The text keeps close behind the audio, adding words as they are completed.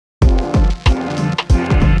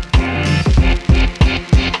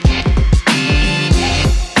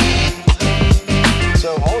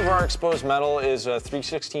exposed metal is a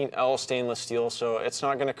 316L stainless steel, so it's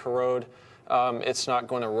not going to corrode, it's not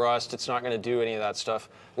going to rust, it's not going to do any of that stuff.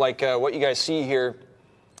 Like what you guys see here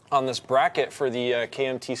on this bracket for the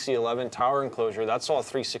KMTC11 tower enclosure, that's all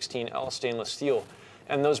 316L stainless steel.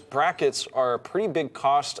 And those brackets are a pretty big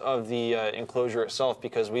cost of the enclosure itself,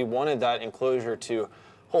 because we wanted that enclosure to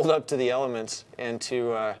hold up to the elements and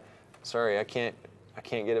to, sorry, I can't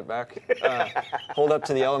get it back, hold up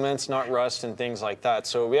to the elements, not rust and things like that.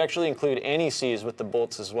 So we actually include anti-seize with the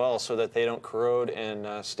bolts as well, so that they don't corrode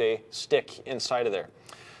and stick inside of there.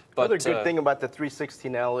 But, another good thing about the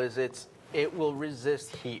 316L is it will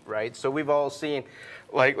resist heat, right? So we've all seen,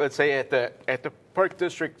 like, let's say at the park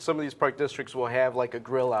district, some of these park districts will have like a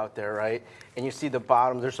grill out there, right? And you see the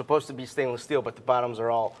bottoms, they're supposed to be stainless steel, but the bottoms are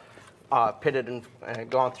all pitted and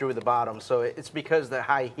gone through the bottom. So it's because of the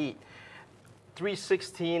high heat.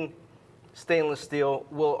 316 stainless steel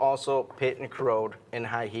will also pit and corrode in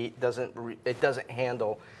high heat. It doesn't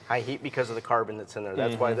handle high heat because of the carbon that's in there.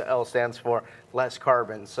 That's why the L stands for less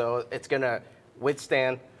carbon. So it's going to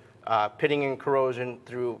withstand pitting and corrosion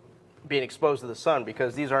through being exposed to the sun,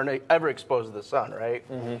 because these aren't ever exposed to the sun, right?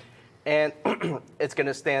 And it's going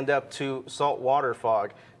to stand up to saltwater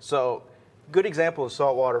fog. So good example of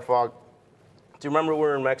saltwater fog. Do you remember we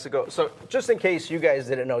were in Mexico? So just in case you guys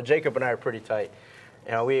didn't know, Jacob and I are pretty tight.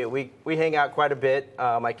 You know, we hang out quite a bit.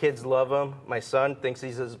 My kids love him. My son thinks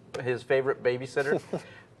he's his favorite babysitter.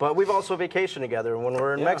 But we've also vacationed together when we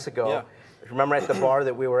were in Mexico. Yeah. Remember at the bar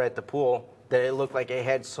that we were at the pool, that it looked like it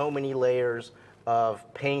had so many layers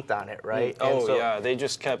of paint on it, right? Oh, yeah, they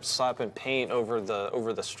just kept slapping paint over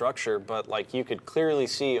the structure, but like you could clearly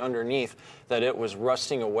see underneath that it was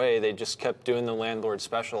rusting away. They just kept doing the landlord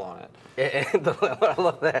special on it. And I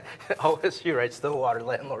love that. OSU writes the water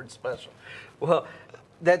landlord special. Well,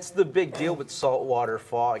 that's the big deal with saltwater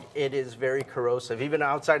fog. It is very corrosive. Even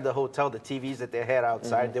outside the hotel, the TVs that they had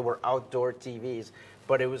outside, they were outdoor TVs.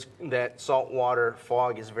 But it was that saltwater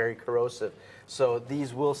fog is very corrosive. So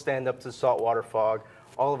these will stand up to saltwater fog.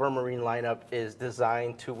 All of our marine lineup is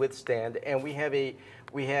designed to withstand, and we have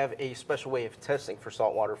a special way of testing for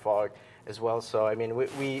saltwater fog as well. So I mean,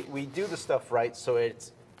 we do the stuff right, so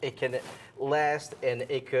it can last, and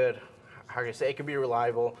it could, how can I say, it can be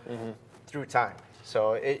reliable through time.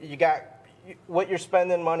 So you got what you're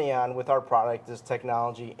spending money on with our product is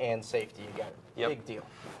technology and safety. You got it. Big deal.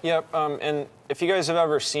 Yep, and if you guys have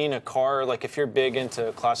ever seen a car, like if you're big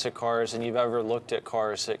into classic cars and you've ever looked at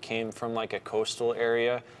cars that came from like a coastal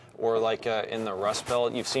area or like in the Rust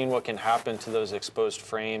Belt, you've seen what can happen to those exposed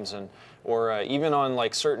frames, and or even on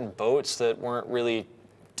like certain boats that weren't really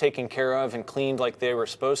taken care of and cleaned like they were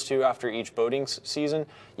supposed to after each boating season.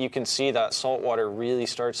 You can see that salt water really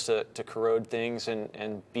starts to corrode things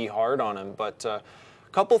and be hard on them. But a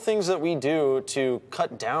couple things that we do to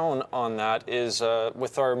cut down on that is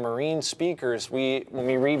with our marine speakers, when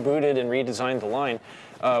we rebooted and redesigned the line,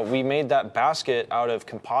 we made that basket out of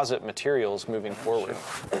composite materials moving forward.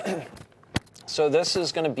 So this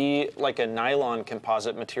is going to be like a nylon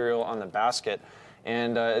composite material on the basket,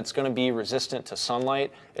 and it's going to be resistant to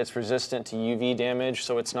sunlight, it's resistant to UV damage,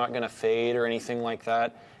 so it's not going to fade or anything like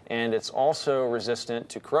that, and it's also resistant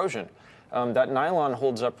to corrosion. That nylon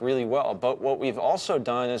holds up really well, but what we've also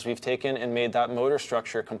done is we've taken and made that motor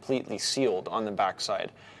structure completely sealed on the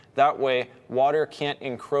backside. That way, water can't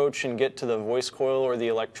encroach and get to the voice coil or the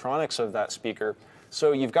electronics of that speaker,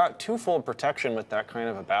 so you've got twofold protection with that kind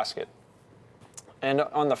of a basket. And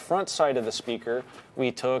on the front side of the speaker,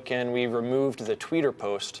 we took and we removed the tweeter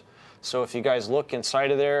post. So if you guys look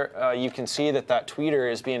inside of there, you can see that that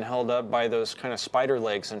tweeter is being held up by those kind of spider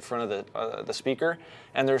legs in front of the speaker.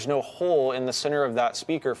 And there's no hole in the center of that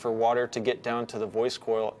speaker for water to get down to the voice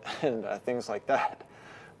coil and things like that.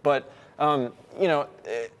 But, you know,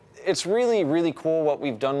 it's really, really cool what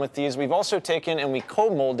we've done with these. We've also taken and we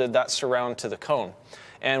co-molded that surround to the cone.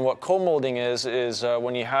 And what co-molding is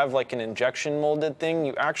when you have like an injection molded thing,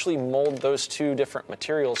 you actually mold those two different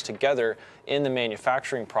materials together in the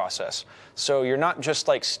manufacturing process. So you're not just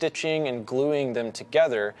like stitching and gluing them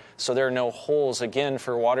together, so there are no holes again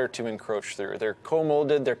for water to encroach through. They're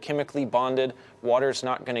co-molded, they're chemically bonded, water's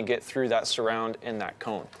not going to get through that surround in that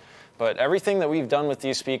cone. But everything that we've done with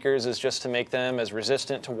these speakers is just to make them as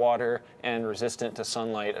resistant to water and resistant to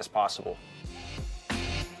sunlight as possible.